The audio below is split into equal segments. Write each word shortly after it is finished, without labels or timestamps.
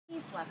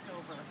left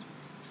over.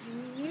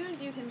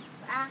 You can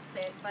axe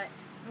it, but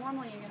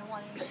normally you're going to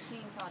want to use a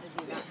chainsaw to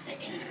do that.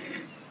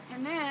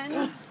 And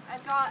then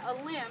I've got a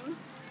limb.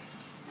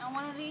 Now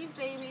one of these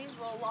babies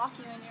will lock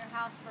you in your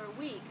house for a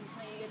week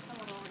until you get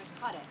someone over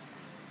to cut it.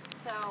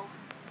 So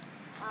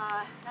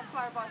that's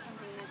why I bought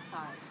something this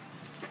size.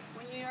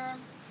 When you're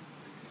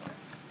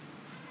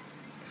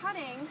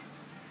cutting,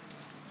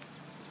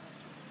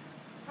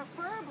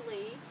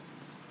 preferably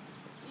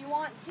you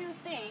want two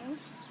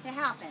things to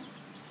happen.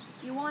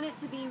 You want it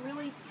to be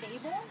really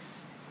stable,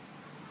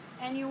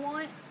 and you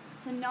want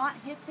to not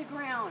hit the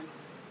ground.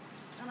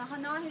 And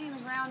not hitting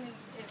the ground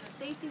is a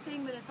safety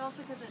thing, but it's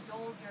also because it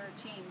dulls your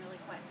chain really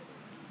quick.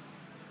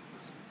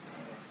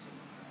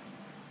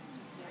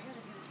 Let's see, I gotta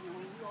do this in a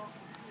way you all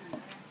can see me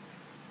better.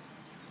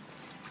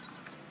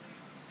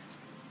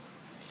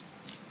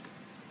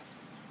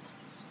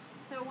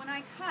 So when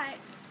I cut,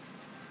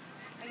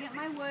 I get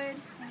my wood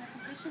in the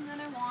position that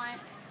I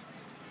want,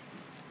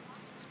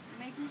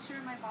 making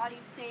sure my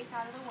body's safe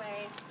out of the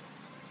way.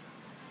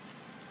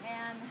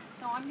 And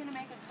so I'm going to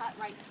make a cut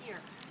right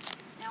here.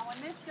 Now when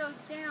this goes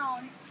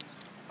down,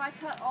 if I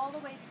cut all the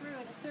way through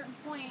at a certain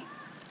point,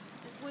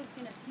 this wood's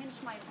going to pinch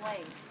my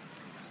blade.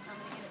 I'm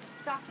going to get it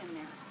stuck in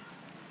there.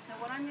 So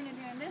what I'm going to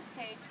do in this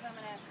case is I'm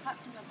going to cut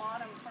from the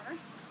bottom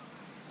first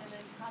and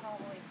then cut all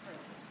the way through.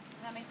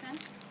 Does that make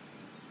sense?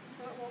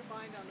 So it won't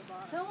bind on the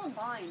bottom? So it won't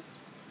bind.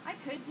 I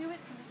could do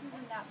it because this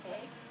isn't that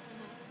big,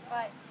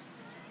 but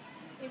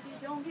if you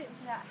don't get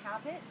into that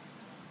habit,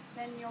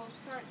 then you'll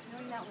start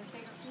doing that with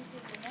bigger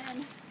pieces, and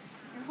then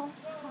your whole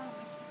saw will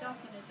be stuck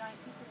in a giant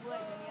piece of wood,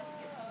 and you have to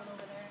get someone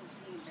over there, and it's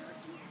really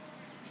embarrassing.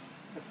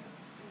 You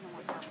don't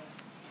want that way.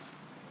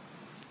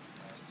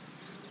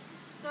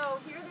 So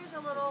here there's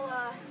a little,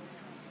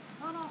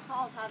 not all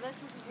saws have this.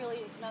 This is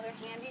really another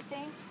handy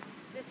thing.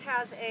 This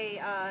has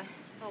a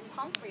little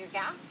pump for your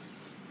gas,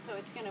 so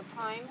it's going to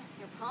prime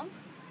your pump.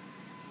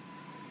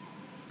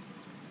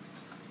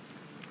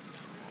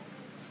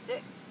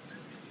 6,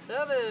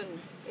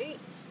 7, 8,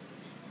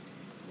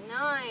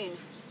 9,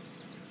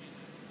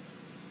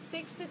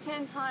 6 to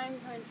 10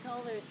 times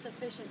until there's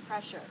sufficient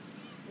pressure.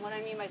 And what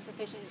I mean by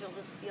sufficient is you'll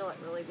just feel it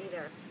really be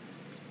there.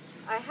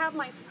 I have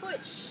my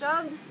foot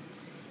shoved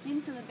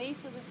into the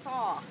base of the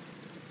saw.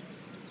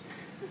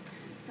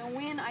 So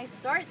when I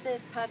start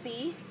this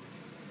puppy,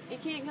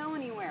 it can't go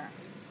anywhere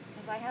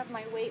because I have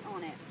my weight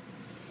on it.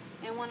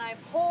 And when I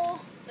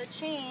pull the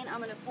chain, I'm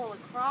going to pull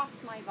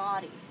across my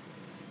body.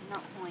 I'm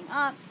not pulling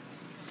up,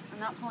 I'm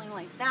not pulling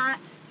like that,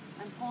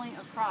 I'm pulling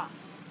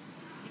across.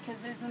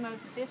 Because there's the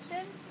most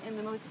distance and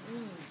the most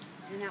ease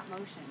in that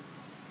motion.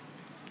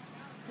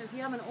 So if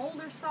you have an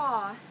older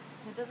saw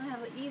that doesn't have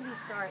the easy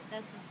start,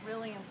 that's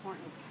really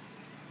important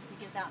to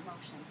get that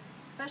motion.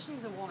 Especially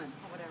as a woman,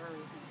 for whatever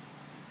reason.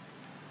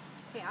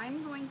 Okay,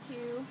 I'm going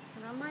to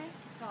put on my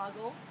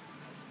goggles,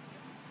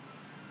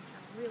 which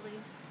are really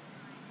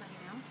sweaty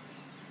now.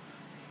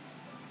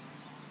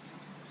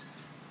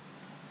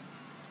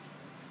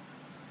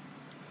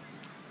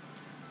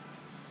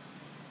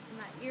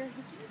 My ear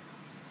hookies.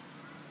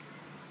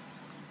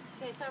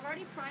 Okay, so I've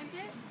already primed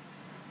it.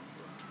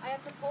 I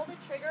have to pull the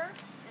trigger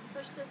and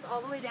push this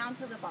all the way down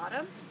to the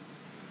bottom.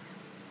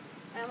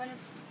 And I'm going to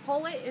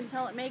pull it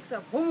until it makes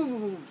a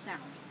boom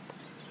sound.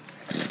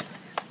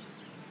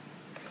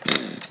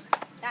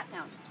 That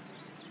sound.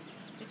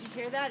 Did you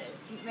hear that?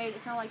 It made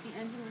it sound like the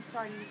engine was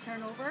starting to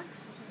turn over.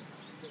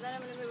 So then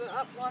I'm going to move it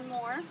up one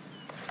more.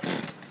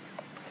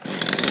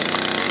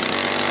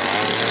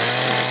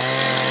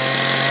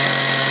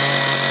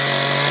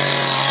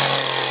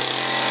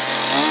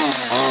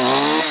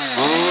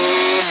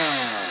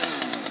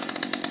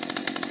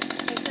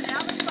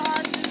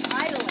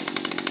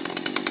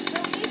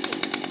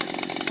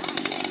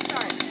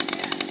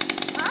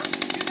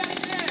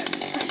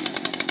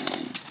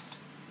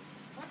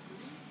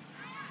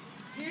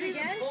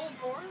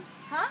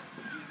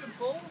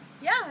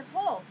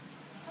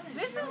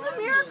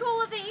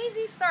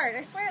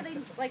 I swear they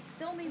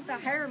still needs to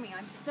hire me.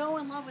 I'm so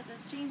in love with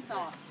this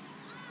chainsaw.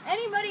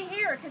 Anybody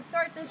here can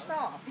start this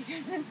saw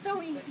because it's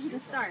so easy to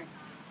start.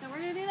 So we're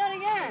going to do that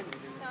again.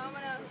 So I'm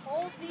going to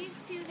hold these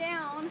two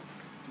down.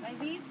 By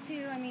these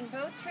two, I mean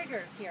both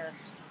triggers here.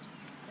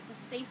 It's a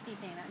safety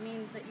thing. That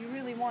means that you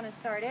really want to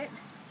start it.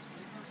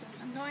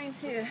 I'm going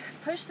to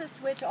push the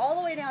switch all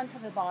the way down to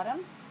the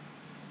bottom.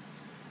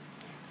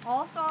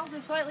 All saws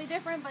are slightly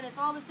different, but it's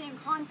all the same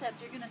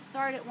concept. You're going to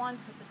start it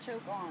once with the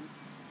choke on.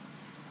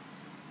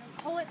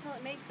 Pull it till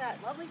it makes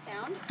that lovely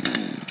sound. It's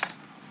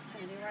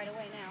going to do right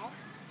away now.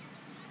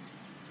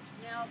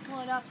 Now pull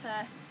it up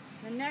to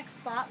the next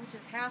spot, which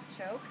is half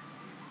choke.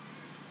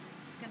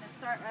 It's going to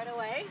start right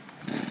away.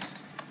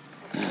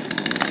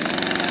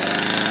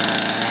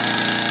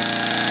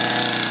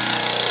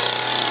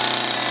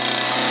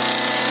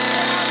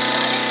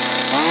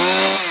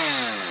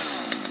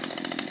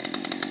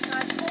 So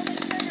I pull the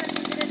trigger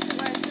to get it to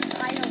where it's just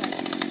idling.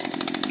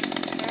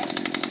 Okay?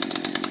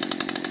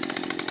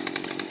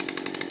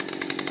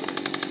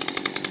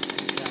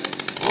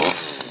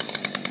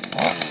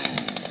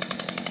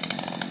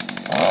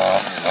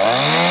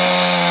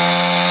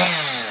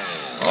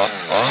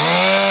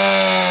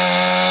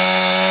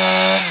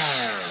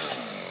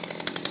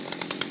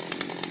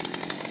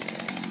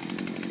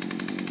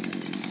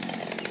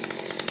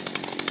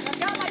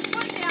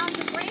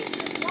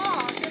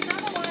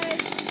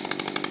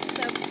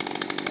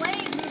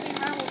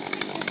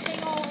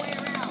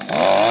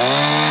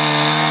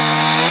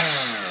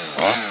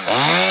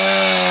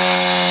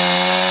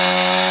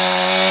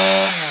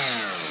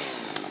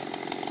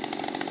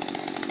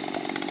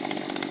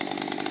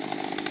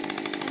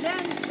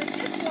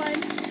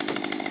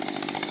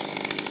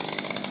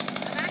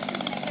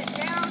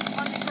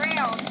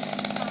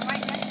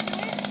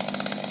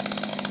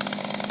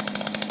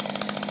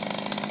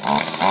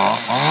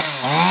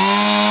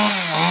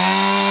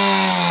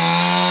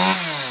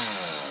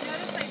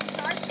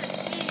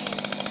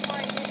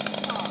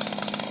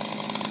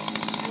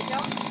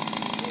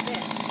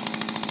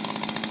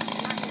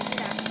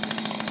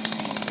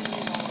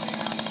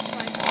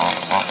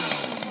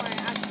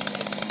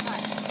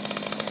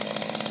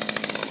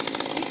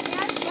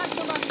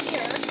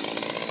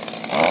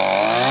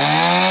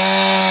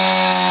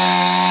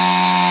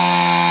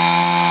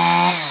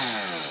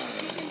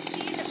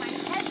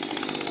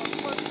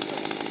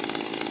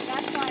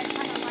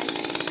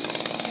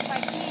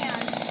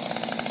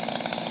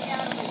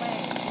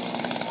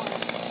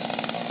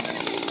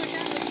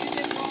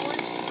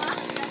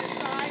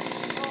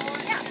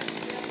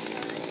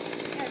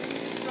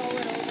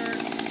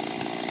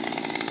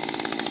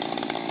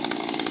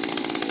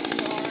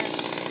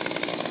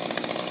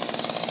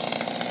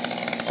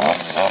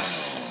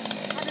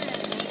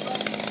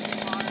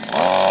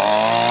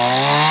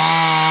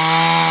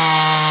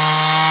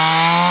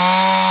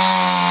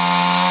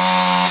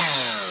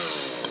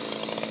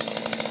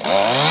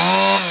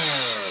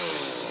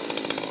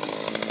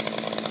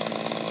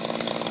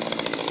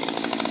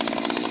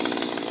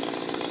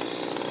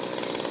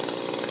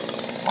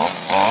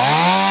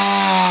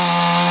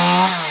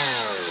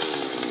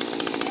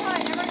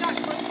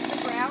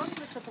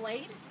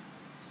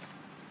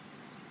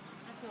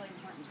 That's really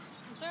important.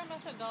 Is there a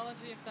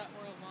methodology if that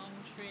were a long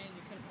tree and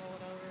you couldn't roll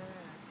it over?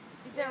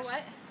 Or Is there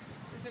what?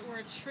 if it were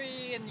a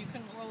tree and you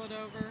couldn't roll it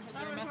over, is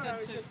there a That was method what I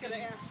was to just going to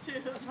getting- ask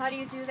too. How do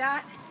you do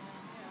that?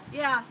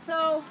 Yeah,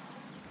 so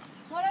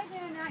what I do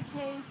in that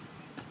case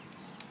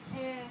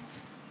is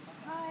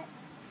cut,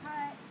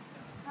 cut,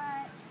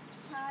 cut,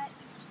 cut,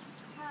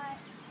 cut,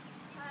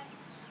 cut.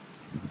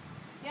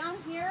 Down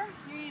here,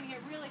 you're going to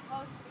get really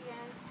close to the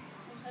end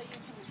until you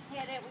can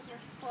hit it with your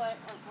foot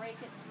or break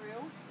it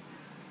through.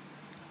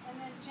 And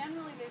then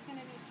generally there's going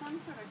to be some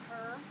sort of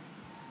curve,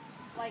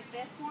 like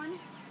this one,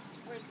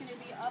 where it's going to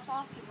be up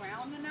off the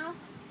ground enough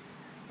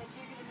that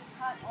you're going to be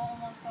cut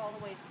almost all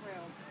the way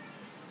through.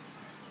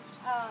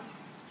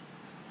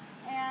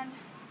 And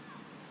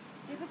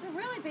if it's a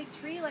really big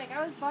tree, like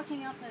I was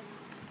bucking up this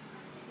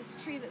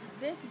tree that was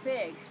this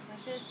big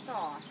with this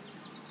saw.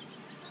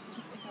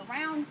 It's a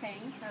round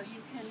thing, so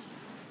you can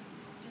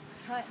just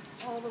cut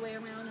all the way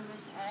around on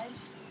this edge.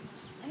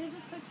 And it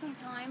just took some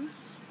time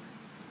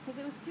because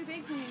it was too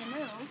big for me to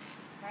move,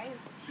 right? It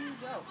was this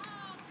huge oak.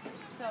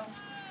 So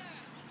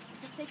it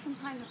just takes some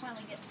time to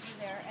finally get through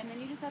there, and then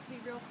you just have to be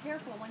real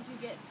careful once you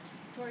get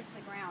towards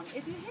the ground.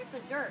 If you hit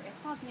the dirt,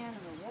 it's not the end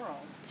of the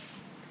world.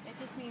 It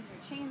just means your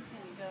chain's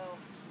going to go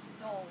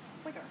dull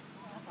quicker,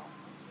 that's all.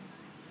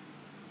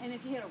 And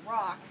if you hit a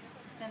rock,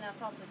 then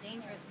that's also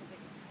dangerous because it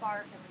can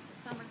spark if it's the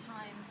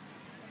summertime,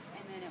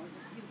 and then it will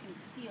just, you can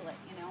feel it,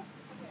 you know.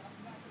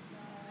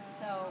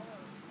 So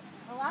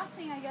the last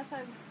thing I guess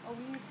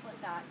we need to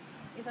split that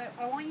is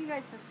I want you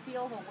guys to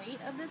feel the weight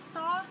of this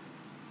saw.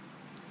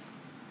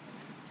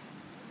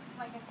 This is,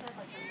 like I said,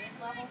 like a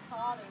mid-level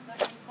saw.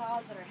 There's other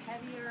saws that are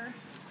heavier.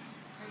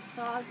 There's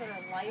saws that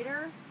are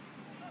lighter.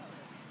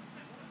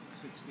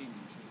 It's a 16 inch,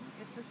 isn't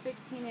it? It's a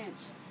 16 inch.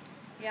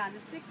 Yeah, and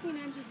the 16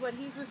 inch is what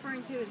he's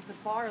referring to as the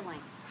bar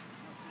length.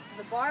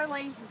 So the bar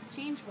length is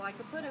changeable. I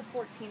could put a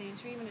 14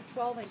 inch or even a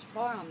 12 inch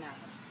bar on that.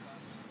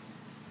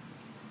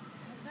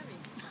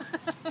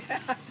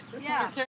 That's heavy. Yeah.